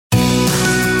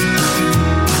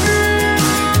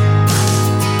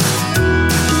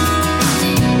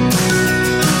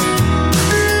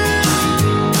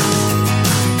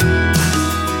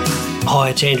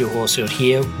it's Andrew Horsfield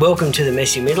here. Welcome to the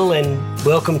Messy Middle and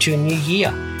welcome to a new year.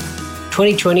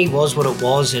 2020 was what it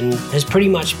was and has pretty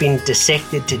much been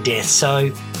dissected to death. So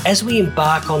as we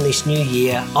embark on this new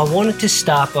year, I wanted to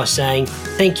start by saying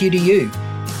thank you to you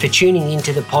for tuning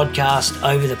into the podcast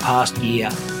over the past year.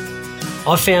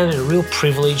 I've found it a real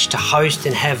privilege to host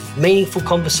and have meaningful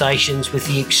conversations with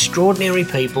the extraordinary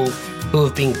people who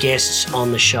have been guests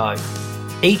on the show.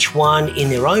 Each one in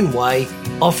their own way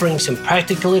offering some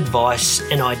practical advice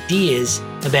and ideas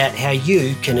about how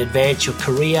you can advance your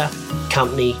career,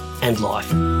 company and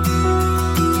life.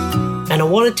 And I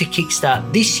wanted to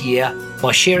kickstart this year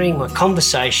by sharing my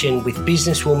conversation with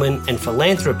businesswoman and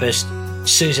philanthropist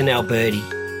Susan Alberti.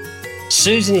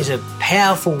 Susan is a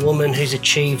powerful woman who's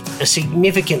achieved a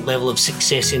significant level of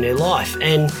success in her life,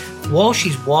 and while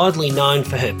she's widely known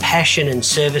for her passion and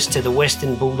service to the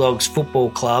Western Bulldogs Football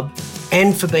Club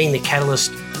and for being the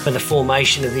catalyst for the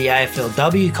formation of the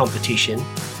AFLW competition,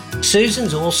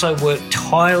 Susan's also worked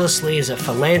tirelessly as a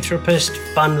philanthropist,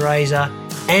 fundraiser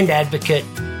and advocate,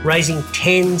 raising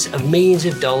tens of millions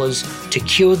of dollars to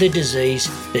cure the disease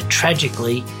that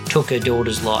tragically took her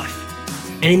daughter's life.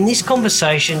 And in this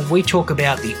conversation, we talk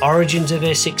about the origins of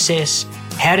her success,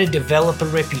 how to develop a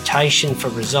reputation for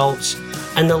results,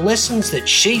 and the lessons that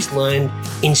she's learned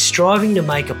in striving to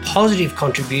make a positive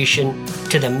contribution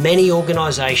to the many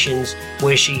organisations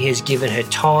where she has given her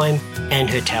time and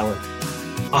her talent.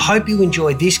 I hope you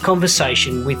enjoy this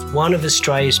conversation with one of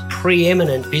Australia's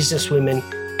preeminent businesswomen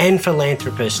and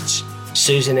philanthropists,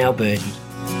 Susan Alberti.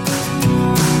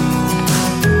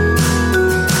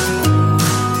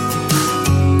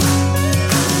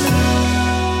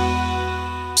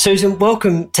 Susan,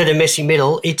 welcome to the Messy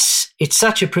Middle. It's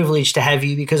such a privilege to have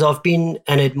you because I've been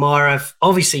an admirer,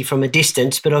 obviously from a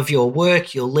distance, but of your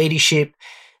work, your leadership,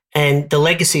 and the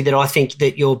legacy that I think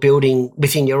that you're building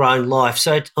within your own life.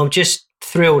 So I'm just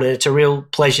thrilled, and it's a real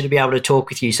pleasure to be able to talk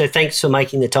with you. So thanks for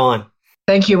making the time.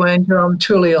 Thank you, Andrew. I'm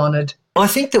truly honoured. I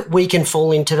think that we can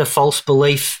fall into the false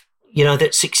belief,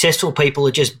 that successful people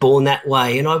are just born that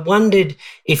way. And I wondered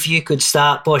if you could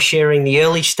start by sharing the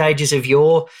early stages of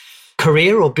your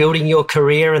career or building your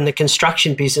career and the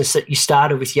construction business that you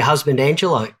started with your husband,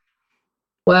 Angelo.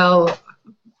 Well,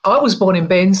 I was born in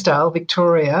Bairnsdale,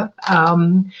 Victoria,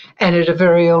 and at a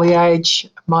very early age,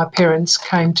 my parents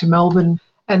came to Melbourne.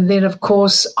 And then, of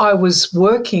course, I was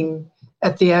working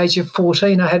at the age of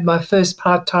 14. I had my first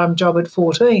part-time job at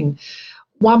 14.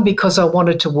 One, because I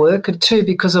wanted to work, and two,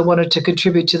 because I wanted to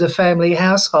contribute to the family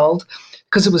household,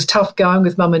 because it was tough going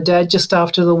with mum and dad just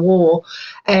after the war,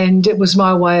 and it was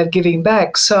my way of giving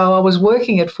back. So I was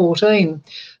working at 14.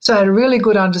 So I had a really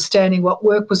good understanding what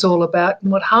work was all about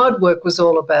and what hard work was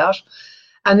all about.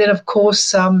 And then, of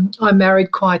course, I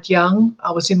married quite young.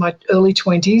 I was in my early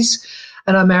 20s,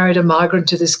 and I married a migrant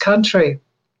to this country.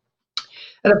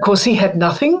 And, of course, he had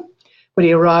nothing when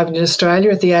he arrived in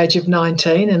Australia at the age of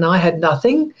 19, and I had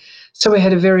nothing. So we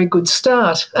had a very good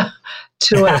start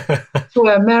to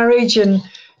our marriage and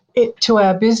to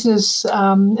our business.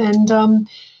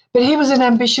 But he was an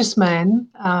ambitious man,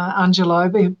 Angelo,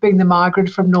 being the migrant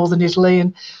from northern Italy.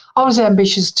 And I was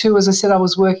ambitious too. As I said, I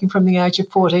was working from the age of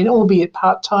 14, albeit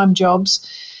part-time jobs.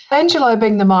 Angelo,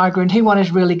 being the migrant, he wanted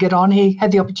to really get on. He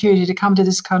had the opportunity to come to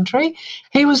this country.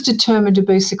 He was determined to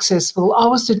be successful. I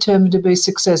was determined to be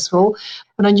successful.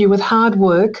 And I knew with hard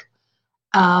work,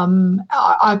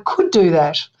 I could do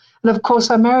that. And, of course,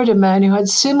 I married a man who had a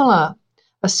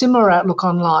similar outlook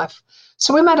on life.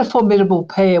 So we made a formidable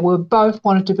pair. We both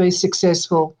wanted to be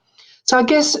successful. So I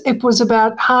guess it was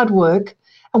about hard work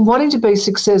and wanting to be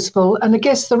successful. And I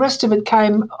guess the rest of it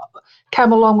came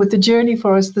along with the journey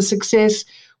for us, the success,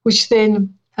 which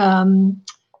then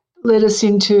led us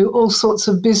into all sorts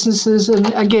of businesses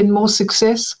and, again, more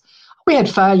success. We had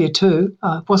failure too.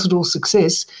 It wasn't all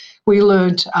success. We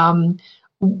learned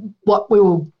what we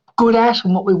were good at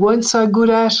and what we weren't so good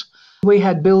at. We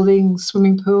had buildings,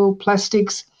 swimming pool,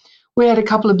 plastics. We had a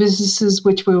couple of businesses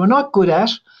which we were not good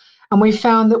at, and we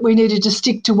found that we needed to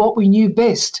stick to what we knew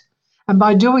best. And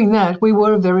by doing that, we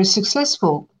were very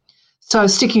successful. So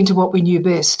sticking to what we knew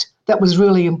best, that was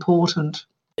really important.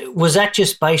 Was that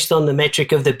just based on the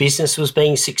metric of the business was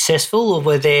being successful,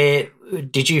 or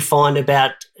did you find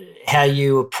about how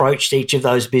you approached each of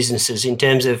those businesses in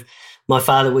terms of, my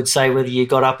father would say, whether you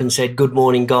got up and said, "Good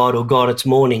morning, God," or "God, it's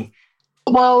morning"?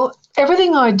 Well,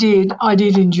 everything I did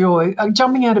enjoy.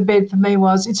 Jumping out of bed for me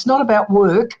it's not about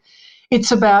work.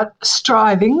 It's about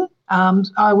striving. I've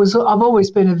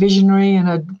always been a visionary and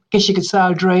I guess you could say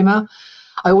a dreamer.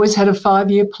 I always had a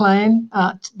 5-year plan.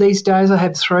 These days I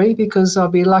have 3 because I'll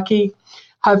be lucky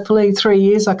hopefully 3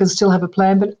 years I can still have a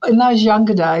plan. But in those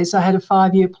younger days, I had a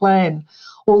 5-year plan,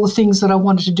 all the things that I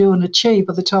wanted to do and achieve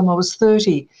by the time I was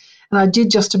 30. And I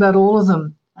did just about all of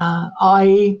them.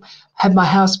 I had my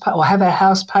house, or have our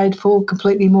house paid for,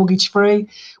 completely mortgage-free,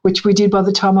 which we did by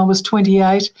the time I was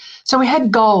 28. So we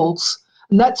had goals,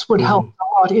 and that's what helped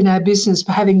a lot in our business,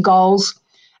 for having goals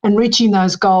and reaching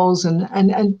those goals.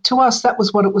 And to us, that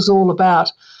was what it was all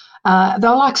about. They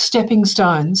were like stepping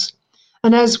stones.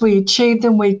 And as we achieve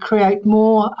them, we create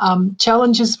more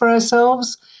challenges for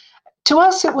ourselves. To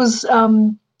us, it was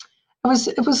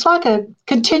like a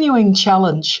continuing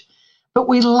challenge, but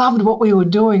we loved what we were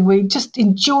doing. We just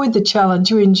enjoyed the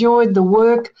challenge. We enjoyed the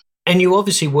work. And you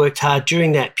obviously worked hard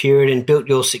during that period and built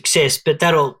your success, but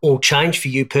that all changed for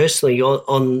you personally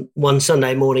on one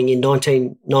Sunday morning in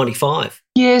 1995.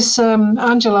 Yes,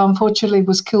 Angela unfortunately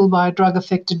was killed by a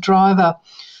drug-affected driver,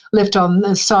 left on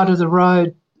the side of the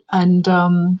road, and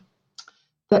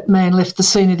that man left the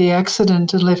scene of the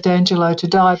accident and left Angelo to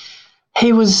die.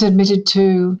 He was admitted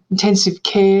to intensive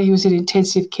care. He was in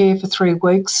intensive care for 3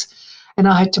 weeks, and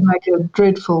I had to make a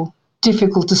dreadful,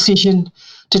 difficult decision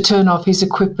to turn off his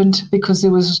equipment because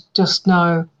there was just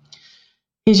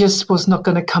he just was not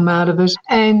going to come out of it.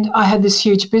 And I had this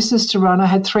huge business to run. I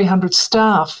had 300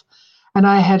 staff, and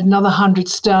I had another 100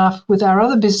 staff with our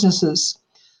other businesses.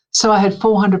 So I had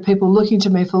 400 people looking to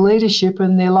me for leadership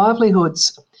and their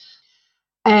livelihoods.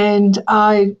 And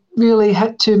I really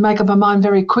had to make up my mind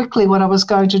very quickly what I was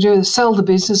going to do, sell the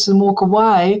business and walk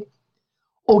away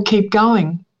or keep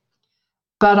going.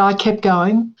 But I kept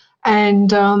going,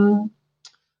 and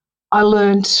I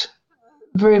learnt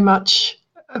very much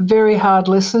a very hard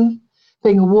lesson,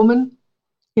 being a woman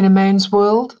in a man's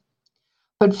world.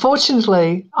 But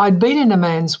fortunately, I'd been in a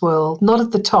man's world, not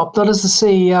at the top, not as the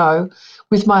CEO,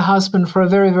 with my husband for a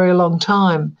very, very long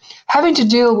time. Having to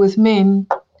deal with men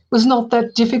was not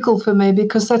that difficult for me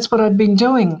because that's what I'd been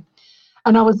doing.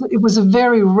 And it was a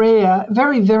very rare,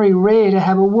 very, very rare to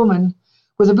have a woman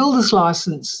with a builder's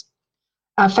license.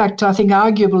 In fact, I think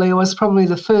arguably I was probably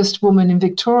the first woman in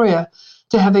Victoria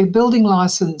to have a building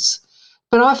license.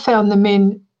 But I found the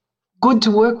men good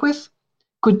to work with,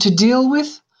 good to deal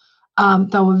with.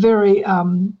 They were very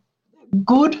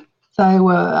good.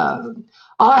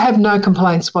 I have no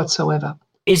complaints whatsoever.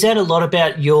 Is that a lot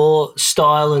about your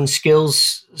style and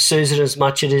skills, Susan, as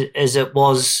much as it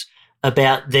was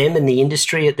about them and the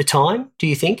industry at the time, do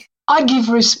you think? I give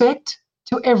respect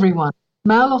to everyone,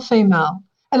 male or female,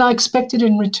 and I expect it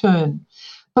in return.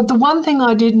 But the one thing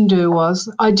I didn't do was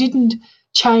I didn't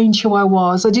change who I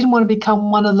was. I didn't want to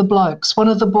become one of the blokes, one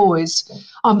of the boys.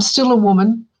 I'm still a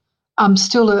woman. I'm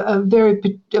still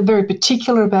very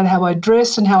particular about how I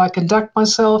dress and how I conduct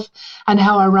myself and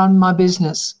how I run my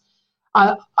business.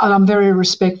 I'm very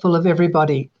respectful of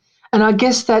everybody. And I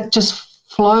guess that just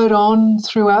flowed on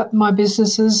throughout my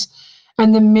businesses,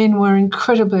 and the men were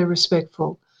incredibly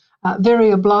respectful,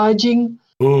 very obliging.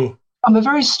 I'm a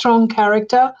very strong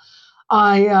character.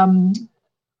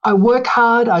 I work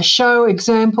hard. I show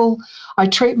example. I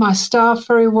treat my staff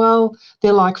very well.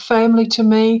 They're like family to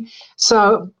me.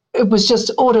 So it was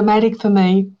just automatic for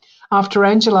me after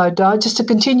Angelo died just to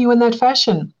continue in that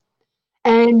fashion.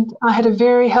 And I had a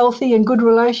very healthy and good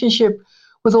relationship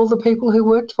with all the people who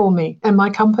worked for me and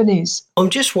my companies. I'm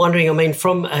just wondering, I mean,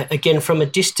 from a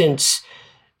distance,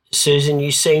 Susan,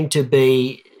 you seem to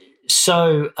be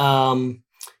so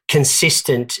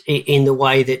consistent in the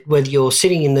way that whether you're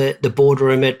sitting in the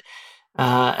boardroom at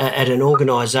an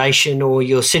organisation or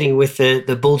you're sitting with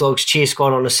the Bulldogs cheer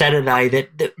squad on a Saturday,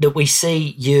 that we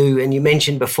see you, and you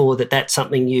mentioned before that that's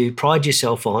something you pride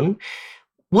yourself on.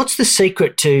 What's the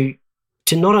secret to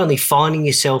not only finding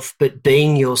yourself but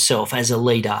being yourself as a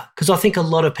leader? Because I think a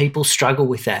lot of people struggle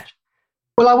with that.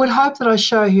 Well, I would hope that I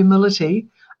show humility.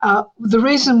 The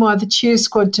reason why the cheer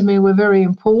squad to me were very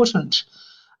important,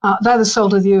 they're the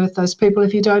salt of the earth, those people.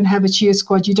 If you don't have a cheer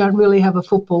squad, you don't really have a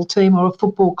football team or a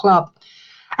football club.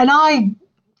 And I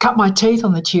cut my teeth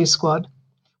on the cheer squad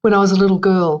when I was a little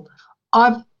girl.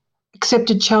 I've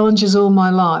accepted challenges all my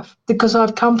life because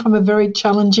I've come from a very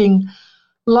challenging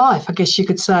life, I guess you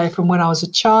could say, from when I was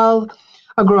a child.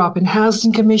 I grew up in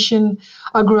Housing Commission.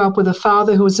 I grew up with a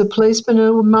father who was a policeman and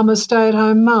a mum a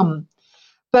stay-at-home mum.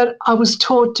 But I was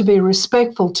taught to be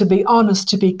respectful, to be honest,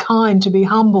 to be kind, to be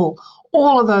humble.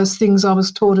 All of those things I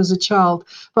was taught as a child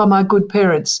by my good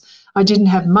parents. I didn't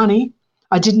have money.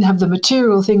 I didn't have the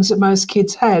material things that most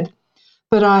kids had,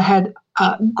 but I had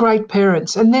great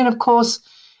parents. And then, of course,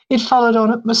 it followed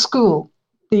on at my school.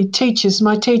 My teachers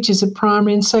at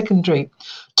primary and secondary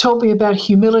taught me about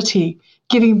humility,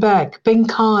 giving back, being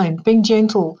kind, being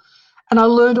gentle, And I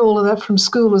learned all of that from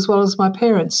school as well as my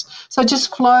parents. So I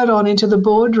just flowed on into the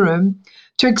boardroom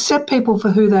to accept people for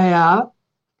who they are,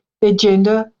 their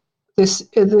gender,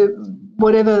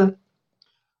 whatever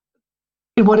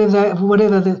whoever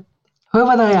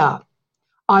they are.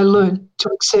 I learned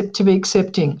to be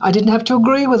accepting. I didn't have to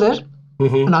agree with it,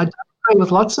 and I don't agree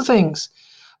with lots of things,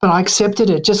 but I accepted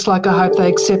it, just like I hope they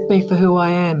accept me for who I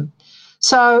am.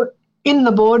 So in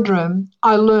the boardroom,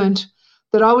 I learned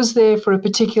that I was there for a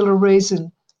particular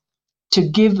reason, to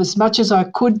give as much as I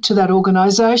could to that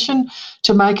organisation,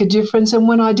 to make a difference. And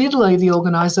when I did leave the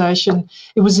organisation,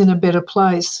 it was in a better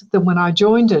place than when I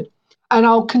joined it. And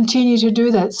I'll continue to do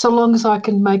that so long as I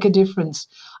can make a difference.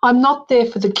 I'm not there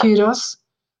for the kudos.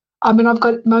 I mean, I've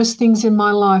got most things in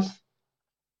my life.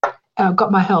 I've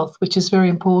got my health, which is very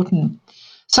important.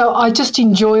 So I just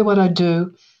enjoy what I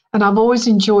do, and I've always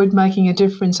enjoyed making a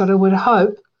difference. And I would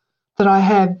hope that I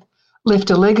have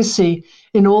left a legacy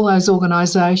in all those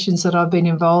organisations that I've been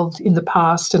involved in the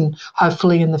past and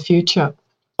hopefully in the future.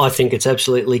 I think it's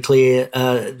absolutely clear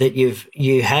that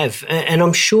you have, and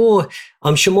I'm sure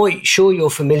you're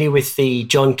familiar with the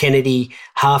John Kennedy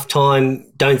halftime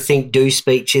 "Don't Think, Do"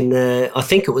 speech in I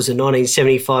think it was a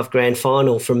 1975 grand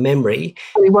final from memory.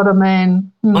 What a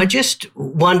man! I just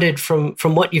wondered from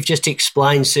what you've just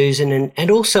explained, Susan,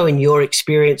 and also in your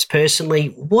experience personally,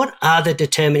 what are the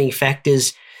determining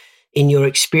factors in your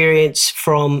experience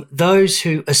from those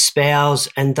who espouse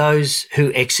and those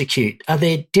who execute? Are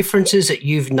there differences that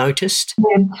you've noticed?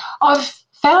 Yeah. I've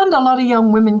found a lot of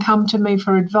young women come to me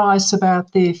for advice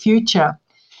about their future.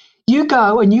 You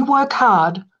go and you work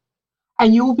hard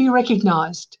and you will be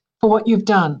recognised for what you've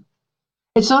done.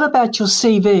 It's not about your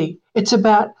CV. It's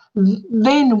about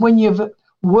then when you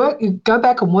go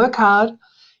back and work hard,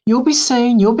 you'll be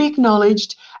seen, you'll be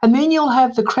acknowledged, and then you'll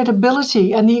have the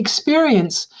credibility and the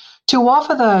experience to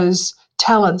offer those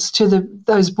talents to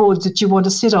those boards that you want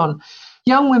to sit on.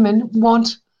 Young women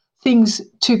want things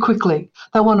too quickly.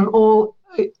 They want it all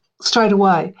straight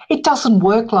away. It doesn't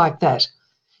work like that.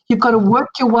 You've got to work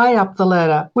your way up the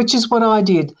ladder, which is what I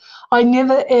did. I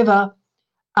never, ever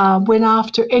went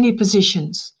after any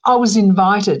positions. I was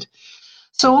invited.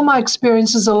 So all my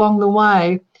experiences along the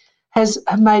way has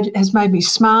made me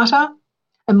smarter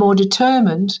and more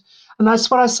determined. And that's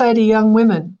what I say to young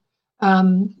women,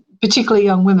 particularly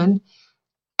young women.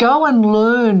 Go and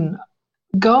learn.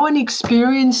 Go and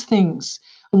experience things.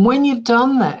 And when you've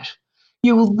done that,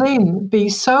 you will then be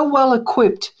so well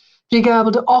equipped to be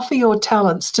able to offer your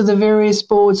talents to the various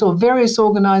boards or various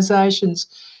organisations.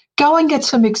 Go and get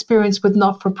some experience with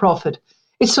not-for-profit.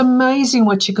 It's amazing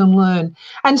what you can learn.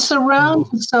 And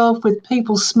surround yourself with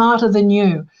people smarter than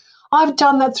you. I've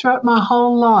done that throughout my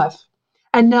whole life.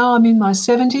 And now I'm in my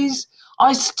 70s.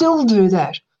 I still do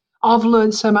that. I've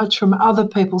learned so much from other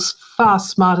people far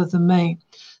smarter than me.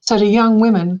 So to young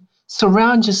women,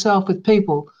 surround yourself with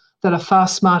people that are far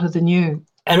smarter than you.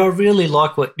 And I really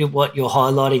like what you're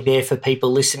highlighting there for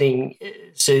people listening,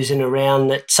 Susan, around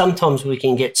that sometimes we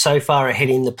can get so far ahead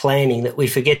in the planning that we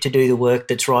forget to do the work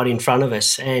that's right in front of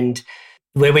us, and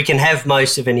where we can have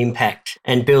most of an impact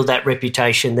and build that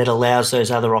reputation that allows those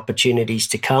other opportunities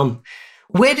to come.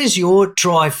 Where does your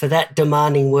drive for that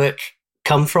demanding work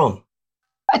come from?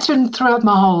 It's been throughout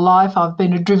my whole life. I've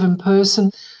been a driven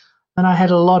person, and I had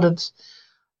a lot of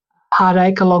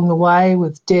heartache along the way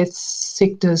with death,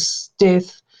 sickness,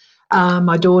 death,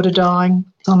 my daughter dying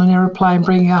on an aeroplane,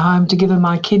 bringing her home to give her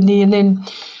my kidney, and then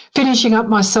finishing up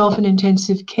myself in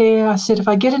intensive care. I said, if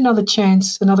I get another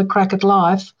chance, another crack at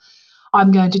life,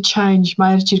 I'm going to change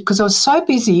my attitude, because I was so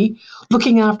busy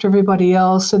looking after everybody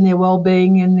else and their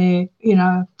well-being and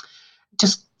their,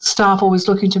 just staff always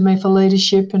looking to me for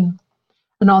leadership. And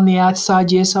on the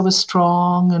outside, yes, I was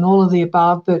strong and all of the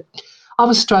above, but I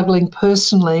was struggling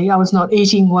personally. I was not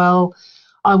eating well.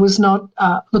 I was not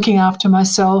looking after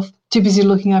myself, too busy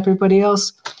looking after everybody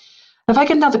else. If I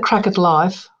get another crack at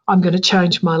life, I'm going to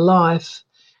change my life.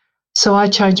 So I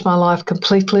changed my life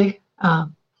completely.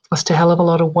 Lost a hell of a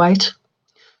lot of weight,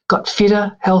 got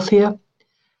fitter, healthier.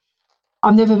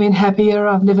 I've never been happier.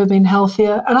 I've never been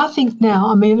healthier. And I think now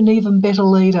I'm an even better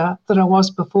leader than I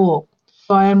was before.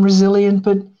 I am resilient,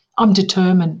 but I'm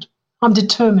determined. I'm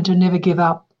determined to never give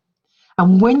up.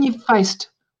 And when you've faced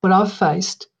what I've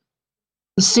faced,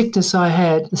 the sickness I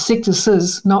had, the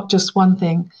sicknesses, not just one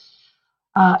thing,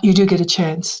 you do get a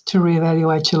chance to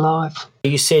reevaluate your life.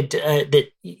 You said that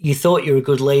you thought you were a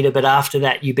good leader, but after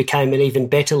that you became an even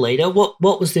better leader. What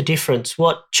was the difference?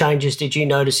 What changes did you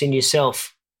notice in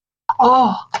yourself?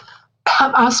 Oh,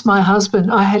 ask my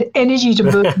husband. I had energy to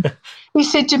burn. He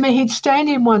said to me he'd stand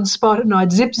in one spot and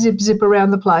I'd zip, zip, zip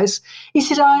around the place. He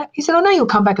said, I know you'll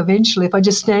come back eventually if I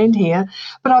just stand here,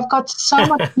 but I've got so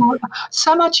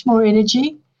much more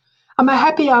energy. I'm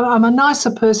a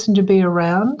nicer person to be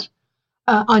around.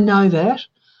 I know that.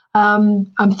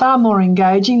 I'm far more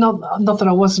engaging. Not that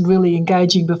I wasn't really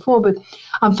engaging before, but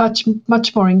I'm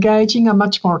much more engaging. I'm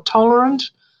much more tolerant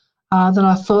than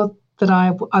I thought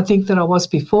I think that I was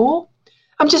before.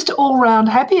 I'm just all round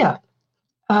happier.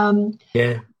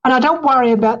 Yeah. And I don't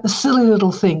worry about the silly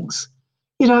little things.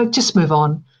 Just move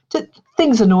on.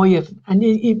 Things annoy you, and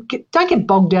don't get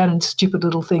bogged down in stupid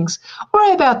little things.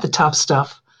 Worry about the tough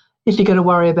stuff if you're going to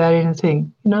worry about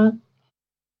anything.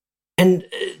 And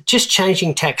just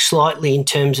changing tack slightly in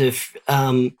terms of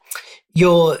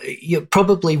you're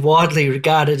probably widely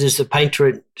regarded as the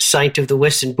patron saint of the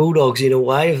Western Bulldogs in a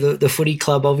way, of the footy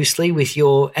club, obviously,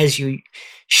 as you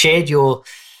shared your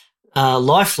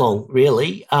lifelong,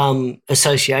 really,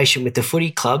 association with the footy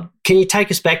club. Can you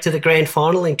take us back to the grand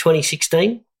final in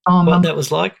 2016, what that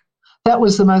was like? That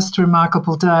was the most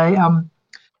remarkable day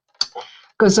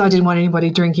because I didn't want anybody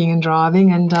drinking and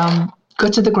driving, and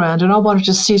got to the ground and I wanted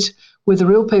to sit where the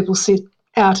real people sit,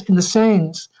 out in the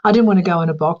sands. I didn't want to go in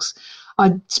a box.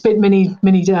 I'd spent many,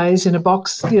 many days in a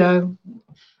box,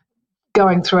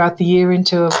 going throughout the year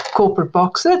into a corporate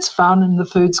box. That's fun and the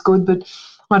food's good, but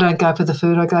I don't go for the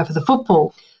food, I go for the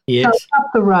football. Yes. So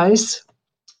up the race,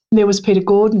 there was Peter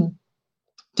Gordon,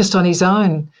 just on his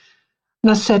own.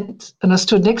 And I sat and I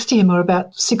stood next to him. We were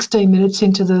about 16 minutes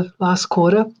into the last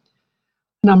quarter,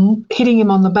 and I'm hitting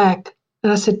him on the back.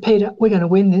 And I said, Peter, we're going to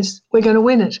win this. We're going to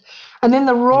win it. And then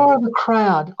the roar of the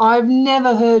crowd. I've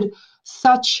never heard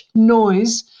such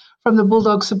noise from the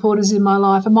Bulldog supporters in my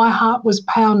life, and my heart was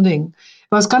pounding. If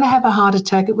I was going to have a heart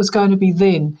attack, it was going to be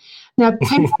then. Now,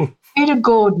 Peter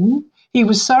Gordon, he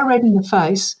was so red in the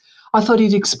face, I thought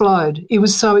he'd explode. He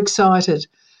was so excited.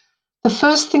 The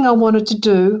first thing I wanted to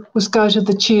do was go to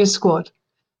the cheer squad.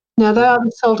 Now, they are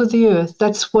the salt of the earth.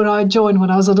 That's what I joined when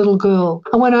I was a little girl.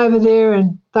 I went over there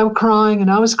and they were crying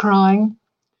and I was crying.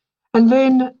 And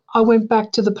then I went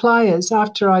back to the players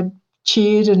after I'd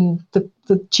cheered and the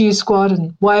cheer squad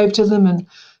and waved to them and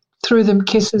threw them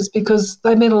kisses because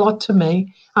they meant a lot to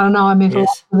me. I know I meant a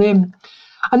lot to them.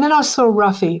 And then I saw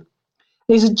Ruffy.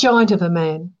 He's a giant of a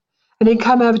man. And he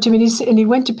came over to me and he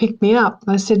went to pick me up.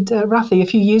 I said, Ruffy, a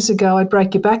few years ago I'd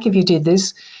break your back if you did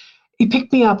this. He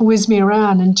picked me up, whizzed me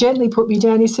around and gently put me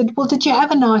down. He said, well, did you have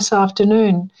a nice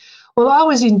afternoon? Well, I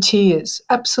was in tears,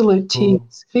 absolute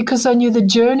tears, because I knew the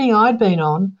journey I'd been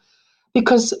on,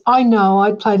 because I know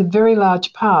I'd played a very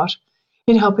large part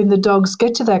in helping the Dogs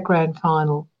get to that grand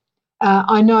final.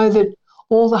 I know that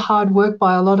all the hard work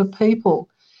by a lot of people,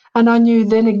 and I knew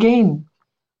then again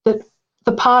that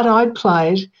the part I'd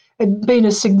played had been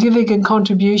a significant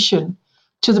contribution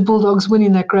to the Bulldogs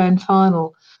winning that grand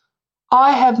final.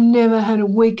 I have never had a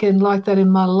weekend like that in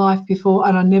my life before,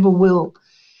 and I never will.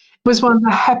 It was one of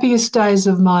the happiest days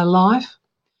of my life.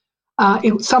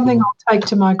 It was something I'll take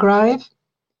to my grave.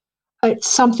 It's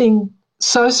something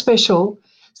so special.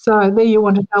 So there you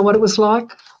want to know what it was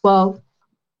like? Well,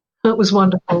 it was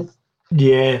wonderful.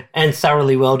 Yeah, and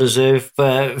thoroughly well deserved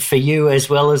for you as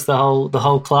well as the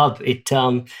whole club.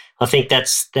 I think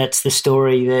that's the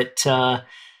story that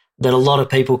a lot of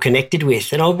people connected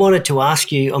with. And I wanted to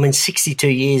ask you, 62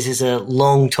 years is a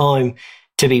long time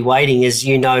to be waiting, as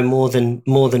you know, more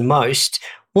than most.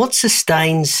 What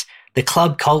sustains the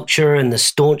club culture and the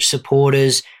staunch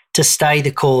supporters to stay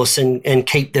the course and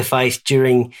keep the faith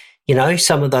during,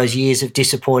 some of those years of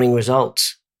disappointing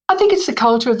results? I think it's the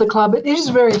culture of the club. It is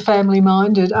very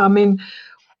family-minded.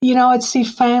 I'd see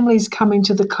families coming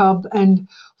to the club and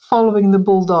following the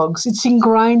Bulldogs. It's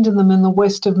ingrained in them in the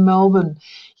west of Melbourne.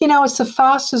 It's the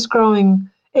fastest growing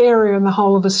area in the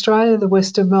whole of Australia, the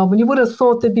west of Melbourne. You would have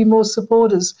thought there'd be more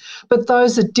supporters, but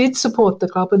those that did support the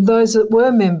club and those that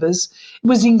were members, it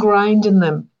was ingrained in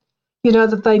them,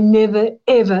 that they never,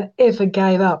 ever, ever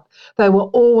gave up. They were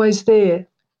always there,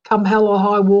 come hell or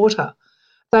high water.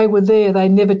 They were there. They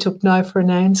never took no for an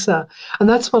answer. And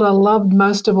that's what I loved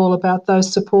most of all about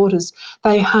those supporters.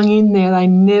 They hung in there. They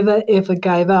never, ever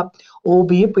gave up,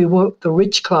 albeit we weren't the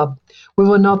rich club. We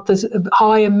were not the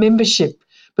higher membership,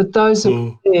 but those that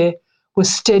were there were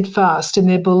steadfast in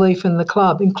their belief in the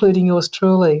club, including yours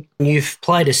truly. You've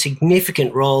played a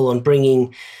significant role on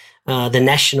bringing the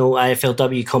national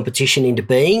AFLW competition into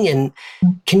being. And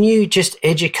can you just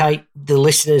educate the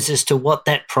listeners as to what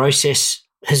that process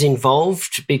has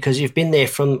involved? Because you've been there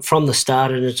from the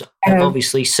start and have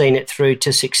obviously seen it through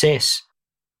to success.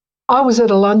 I was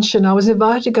at a luncheon. I was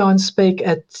invited to go and speak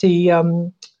at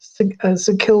the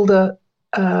St Kilda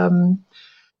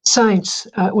Saints.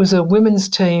 It was a women's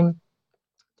team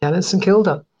down at St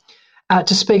Kilda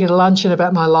to speak at a luncheon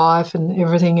about my life and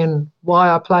everything and why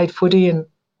I played footy and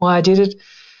why I did it. And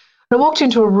I walked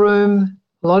into a room,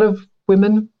 a lot of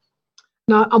women.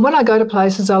 Now, and when I go to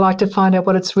places, I like to find out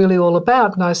what it's really all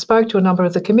about. And I spoke to a number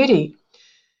of the committee,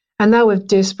 and they were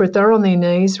desperate. They were on their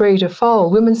knees, ready to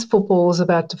fold. Women's football was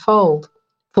about to fold,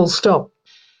 full stop.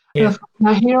 And I Yeah. thought,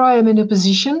 now here I am in a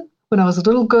position. When I was a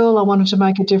little girl, I wanted to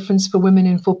make a difference for women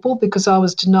in football because I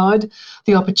was denied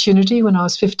the opportunity. When I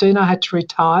was 15, I had to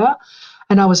retire,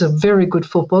 and I was a very good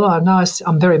footballer. I know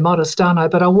I'm very modest, aren't I?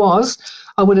 But I was.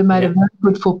 I would have made a Yeah. very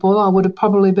good footballer. I would have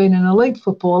probably been an elite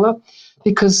footballer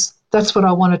because that's what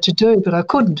I wanted to do, but I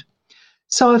couldn't.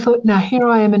 So I thought, now here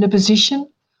I am in a position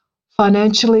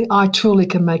financially, I truly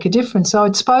can make a difference. So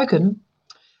I'd spoken,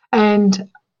 and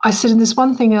I said, and there's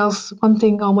one thing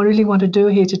I really want to do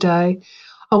here today.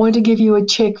 I want to give you a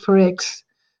check for X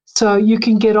so you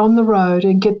can get on the road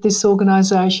and get this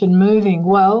organisation moving.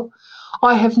 Well,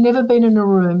 I have never been in a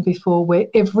room before where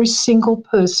every single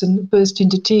person burst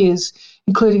into tears,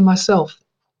 including myself,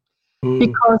 Mm.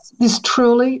 because this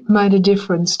truly made a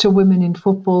difference to women in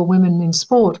football, women in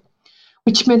sport,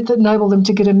 which meant that enabled them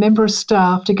to get a member of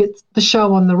staff to get the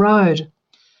show on the road.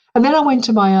 And then I went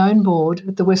to my own board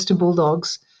at the Western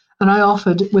Bulldogs, and I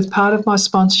offered, with part of my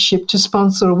sponsorship, to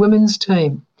sponsor a women's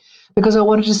team because I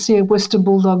wanted to see a Western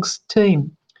Bulldogs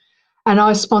team. And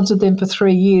I sponsored them for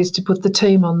 3 years to put the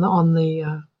team on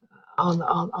the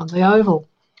oval.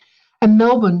 And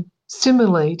Melbourne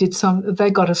similarly did some.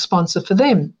 They got a sponsor for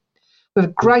them. We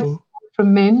have great Mhm.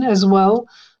 from men as well,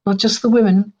 not just the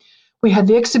women. We had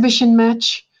the exhibition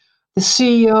match. The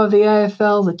CEO of the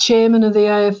AFL, the chairman of the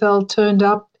AFL turned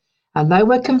up, and they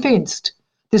were convinced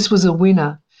this was a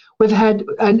winner. We've had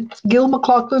and Gil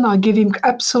McLachlan, I give him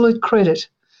absolute credit.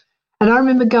 And I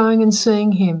remember going and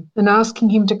seeing him and asking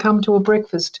him to come to a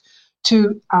breakfast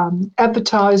to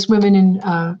advertise women in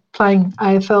playing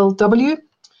AFLW.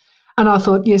 And I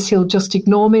thought, yes, he'll just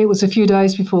ignore me. It was a few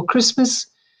days before Christmas.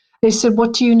 They said,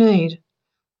 what do you need?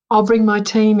 I'll bring my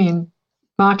team in,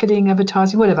 marketing,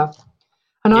 advertising, whatever.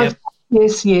 And I, Yep.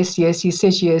 yes, yes, yes. He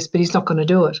says yes, but he's not going to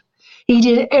do it. He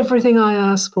did everything I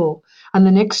asked for. And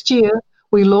the next year,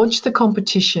 we launched the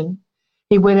competition.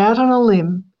 He went out on a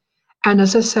limb. And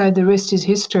as I say, the rest is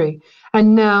history.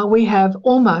 And now we have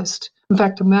almost, in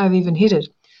fact, I may have even hit it,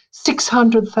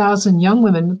 600,000 young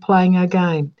women playing our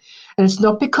game. And it's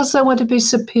not because they want to be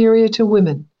superior to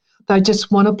women. They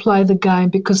just want to play the game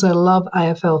because they love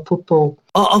AFL football.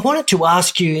 I wanted to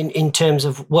ask you in terms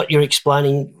of what you're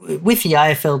explaining with the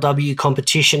AFLW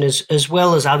competition as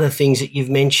well as other things that you've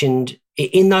mentioned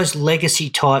in those legacy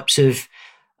types of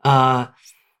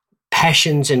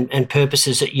passions and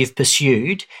purposes that you've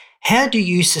pursued. How do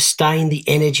you sustain the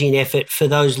energy and effort for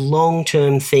those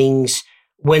long-term things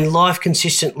when life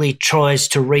consistently tries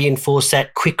to reinforce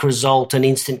that quick result and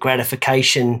instant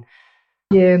gratification?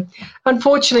 Yeah,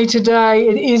 unfortunately today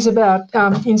it is about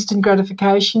instant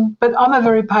gratification, but I'm a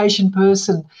very patient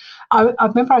person. I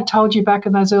remember I told you back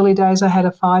in those early days I had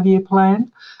a 5-year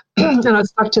plan and I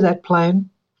stuck to that plan.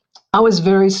 I was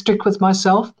very strict with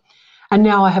myself, and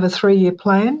now I have a 3-year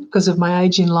plan because of my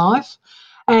age in life.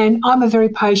 And I'm a very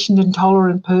patient and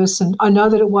tolerant person. I know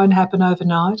that it won't happen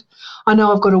overnight. I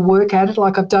know I've got to work at it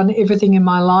like I've done everything in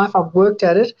my life. I've worked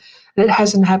at it and it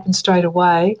hasn't happened straight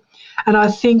away. And I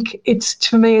think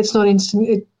to me, it's not instant.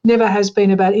 It never has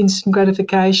been about instant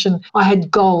gratification. I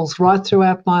had goals right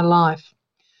throughout my life.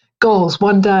 Goals,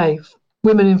 one day,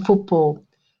 women in football.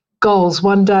 Goals,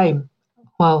 one day.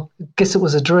 Well, I guess it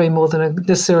was a dream more than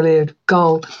necessarily a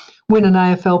goal. Win an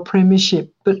AFL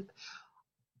premiership. But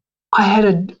I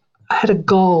had a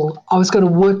goal I was going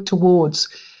to work towards.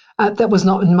 That was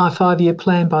not in my 5-year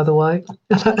plan, by the way.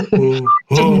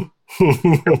 Didn't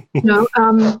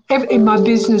in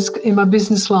my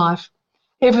business life,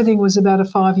 everything was about a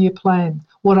 5-year plan.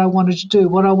 What I wanted to do,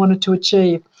 what I wanted to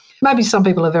achieve. Maybe some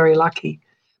people are very lucky.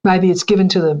 Maybe it's given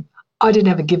to them. I didn't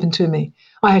have it given to me.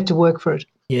 I had to work for it.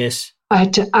 Yes. I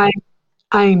had to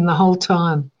aim the whole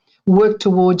time, work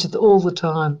towards it all the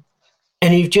time.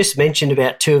 And you've just mentioned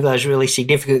about two of those really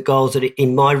significant goals that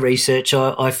in my research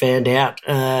I found out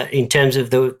in terms of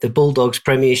the Bulldogs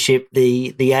Premiership,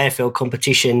 the AFL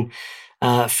competition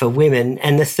for women.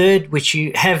 And the third, which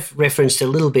you have referenced a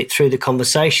little bit through the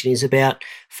conversation, is about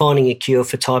finding a cure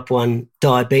for type 1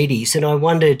 diabetes. And I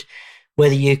wondered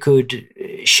whether you could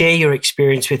share your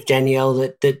experience with Danielle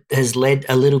that has led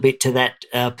a little bit to that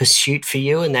pursuit for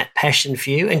you and that passion for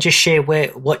you, and just share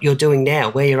what you're doing now,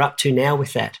 where you're up to now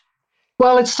with that.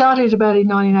 Well, it started about in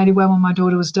 1981 when my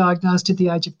daughter was diagnosed at the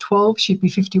age of 12. She'd be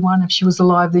 51 if she was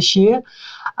alive this year.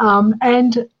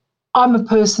 And I'm a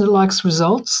person that likes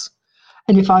results.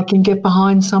 And if I can get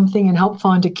behind something and help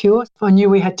find a cure, I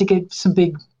knew we had to get some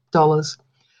big dollars.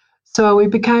 So we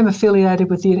became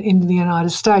affiliated with in the United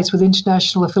States with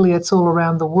international affiliates all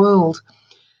around the world.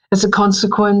 As a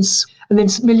consequence, and then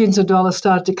millions of dollars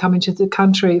started to come into the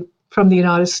country from the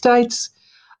United States,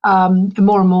 and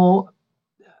more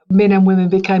men and women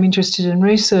became interested in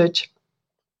research.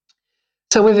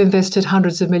 So we've invested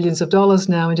hundreds of millions of dollars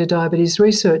now into diabetes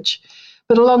research.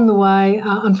 But along the way,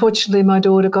 unfortunately, my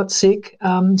daughter got sick.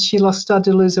 She started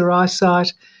to lose her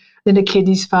eyesight, then her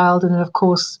kidneys failed, and then, of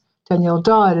course, Danielle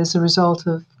died as a result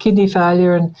of kidney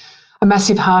failure and a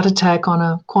massive heart attack on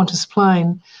a Qantas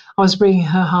plane. I was bringing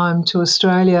her home to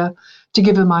Australia to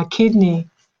give her my kidney,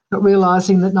 but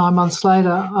realising that 9 months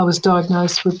later I was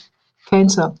diagnosed with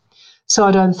cancer. So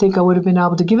I don't think I would have been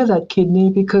able to give her that kidney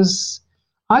because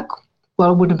it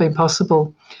wouldn't have been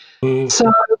possible.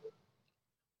 So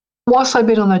whilst I'd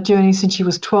been on that journey since she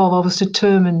was 12, I was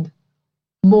determined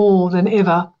more than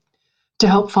ever to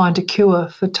help find a cure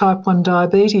for type 1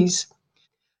 diabetes.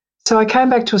 So I came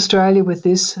back to Australia with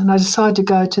this, and I decided to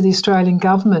go to the Australian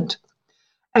government.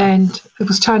 And it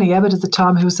was Tony Abbott at the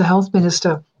time who was the health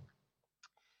minister.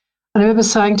 And I remember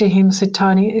saying to him, I said,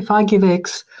 Tony, if I give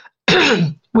X,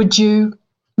 would you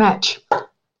match?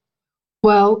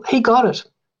 Well, he got it.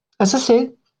 As I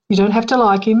said, you don't have to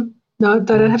like him. No,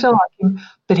 they don't have to like him,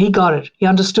 but he got it. He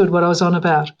understood what I was on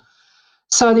about.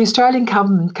 So the Australian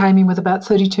government came in with about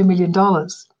 $32 million.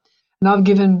 And I've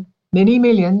given many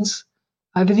millions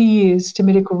over the years to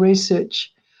medical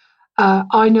research.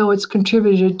 I know it's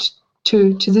contributed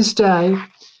to this day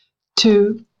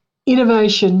to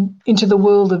innovation into the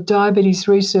world of diabetes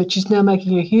research is now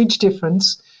making a huge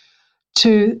difference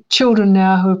to children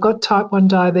now who have got type 1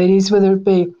 diabetes, whether it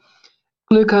be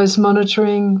glucose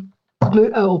monitoring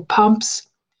or pumps,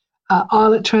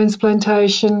 islet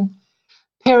transplantation.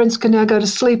 Parents can now go to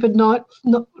sleep at night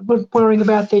not worrying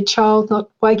about their child not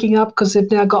waking up because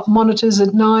they've now got monitors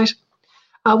at night,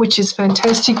 which is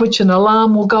fantastic, which an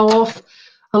alarm will go off,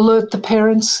 alert the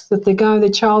parents that their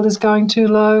child is going too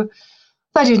low.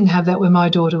 They didn't have that when my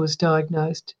daughter was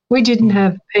diagnosed. We didn't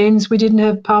have pens. We didn't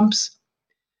have pumps.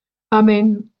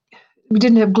 We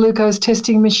didn't have glucose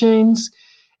testing machines.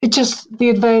 The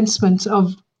advancement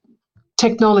of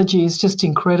technology is just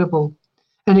incredible,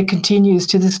 and it continues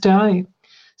to this day.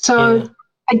 So,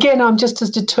 again, I'm just as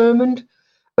determined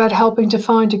about helping to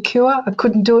find a cure. I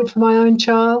couldn't do it for my own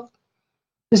child.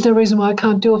 There's no reason why I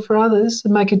can't do it for others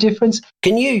and make a difference.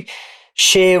 Can you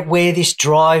share where this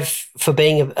drive for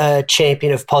being a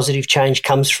champion of positive change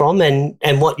comes from and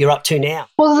what you're up to now?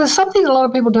 Well, there's something a lot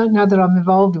of people don't know that I'm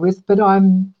involved with, but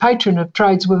I'm patron of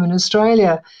Tradeswomen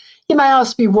Australia. You may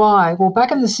ask me why. Well,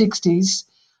 back in the 60s,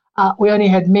 we only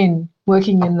had men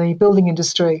working in the building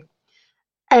industry.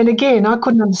 And again, I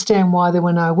couldn't understand why there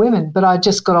were no women, but I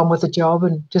just got on with the job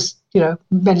and just,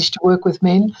 managed to work with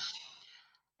men.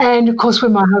 And, of course,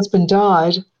 when my husband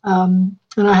died and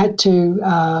I had to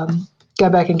go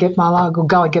and get my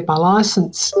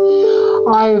license,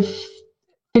 I've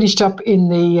finished up in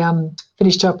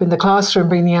the classroom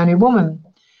being the only woman.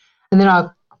 And then I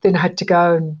had to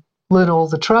go and learn all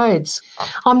the trades.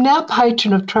 I'm now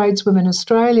patron of Tradeswomen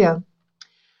Australia.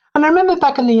 And I remember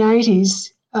back in the 80s,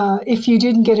 if you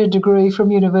didn't get a degree from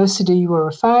university, you were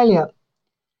a failure.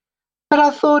 But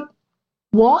I thought,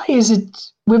 why is it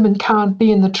women can't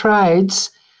be in the trades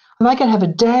and they can have a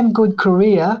damn good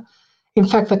career? In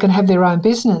fact, they can have their own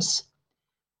business.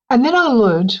 And then I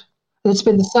learned, and it's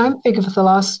been the same figure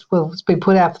it's been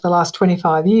put out for the last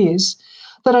 25 years,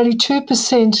 that only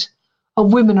 2%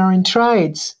 of women are in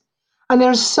trades. And there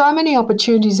are so many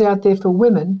opportunities out there for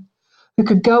women who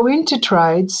could go into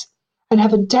trades and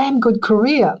have a damn good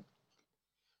career.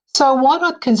 So why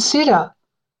not consider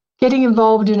getting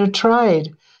involved in a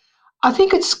trade? I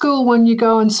think at school when you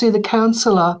go and see the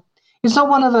counsellor, it's not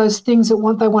one of those things that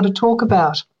they want to talk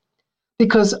about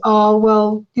because,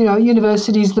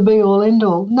 university is the be-all,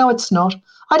 end-all. No, it's not.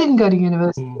 I didn't go to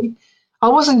university. I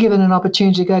wasn't given an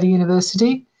opportunity to go to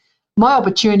university. My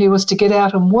opportunity was to get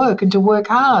out and work and to work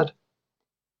hard.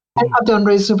 And I've done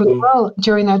reasonably well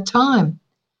during that time.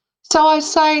 So I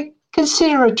say,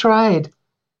 consider a trade.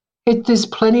 There's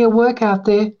plenty of work out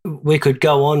there. We could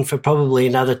go on for probably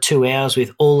another 2 hours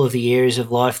with all of the areas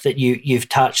of life that you've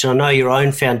touched. I know your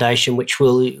own foundation, which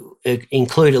we'll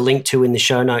include a link to in the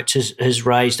show notes, has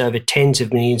raised over tens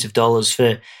of millions of dollars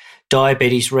for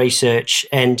diabetes research.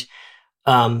 And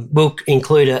we'll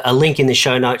include a link in the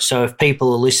show notes. So if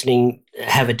people are listening,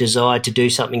 have a desire to do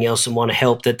something else and want to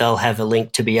help, that they'll have a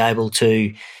link to be able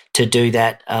to do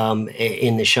that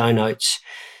in the show notes.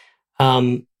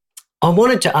 I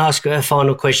wanted to ask a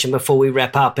final question before we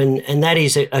wrap up, and that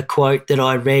is a quote that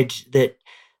I read that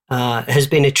has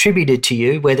been attributed to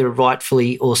you, whether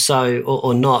rightfully or so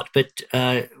or not, but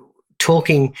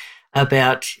talking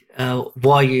about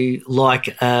why you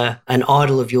like an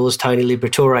idol of yours, Tony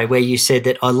Liberatore, where you said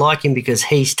that I like him because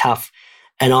he's tough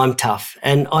and I'm tough.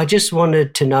 And I just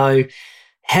wanted to know,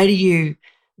 how do you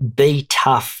be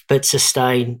tough but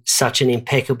sustain such an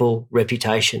impeccable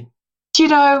reputation? Do you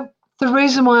know, the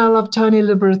reason why I love Tony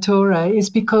Liberatore is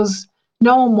because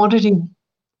no one wanted him.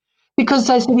 Because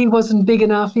they said he wasn't big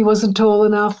enough, he wasn't tall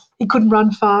enough, he couldn't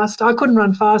run fast. I couldn't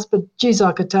run fast, but geez,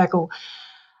 I could tackle.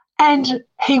 And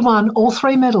he won all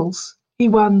 3 medals. He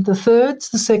won the thirds,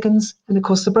 the seconds, and of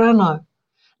course the Brownlow.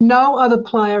 No other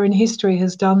player in history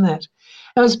has done that.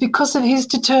 It was because of his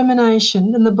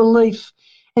determination and the belief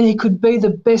that he could be the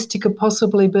best he could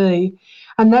possibly be.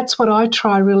 And that's what I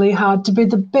try really hard, to be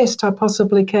the best I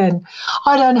possibly can.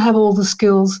 I don't have all the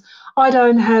skills. I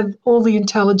don't have all the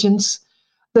intelligence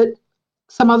that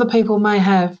some other people may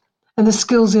have and the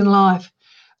skills in life.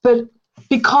 But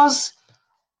because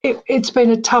it's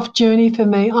been a tough journey for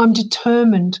me, I'm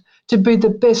determined to be the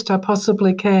best I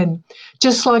possibly can,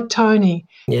 just like Tony.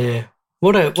 Yeah.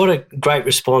 What a great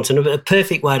response, and a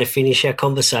perfect way to finish our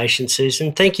conversation,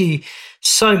 Susan. Thank you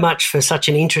so much for such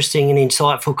an interesting and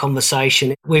insightful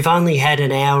conversation. We've only had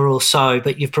an hour or so,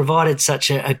 but you've provided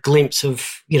such a glimpse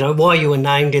of, why you were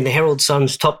named in the Herald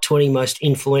Sun's top 20 most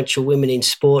influential women in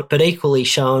sport, but equally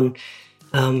shown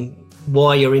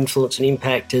why your influence and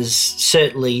impact is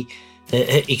certainly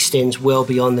extends well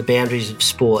beyond the boundaries of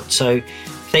sport. So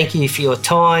thank you for your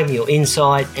time, your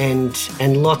insight, and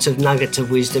lots of nuggets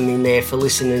of wisdom in there for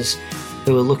listeners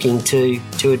who are looking to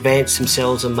advance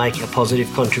themselves and make a positive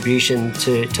contribution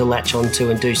to latch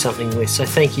onto and do something with. So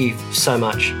thank you so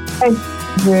much. Thank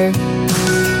you.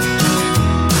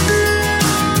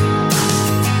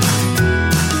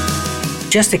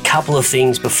 Just a couple of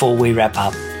things before we wrap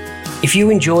up. If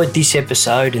you enjoyed this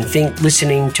episode and think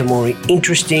listening to more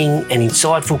interesting and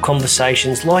insightful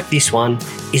conversations like this one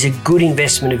is a good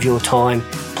investment of your time,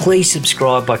 please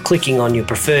subscribe by clicking on your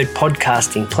preferred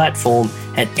podcasting platform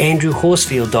at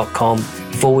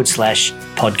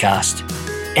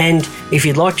andrewhorsfield.com/podcast. And if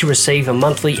you'd like to receive a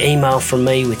monthly email from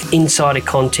me with insider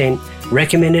content,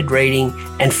 recommended reading,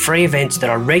 and free events that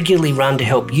I regularly run to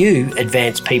help you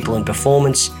advance people and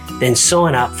performance, then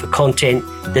sign up for content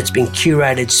that's been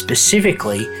curated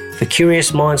specifically for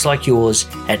curious minds like yours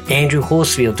at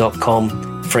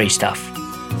andrewhorsfield.com/free stuff.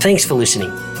 Thanks for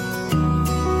listening.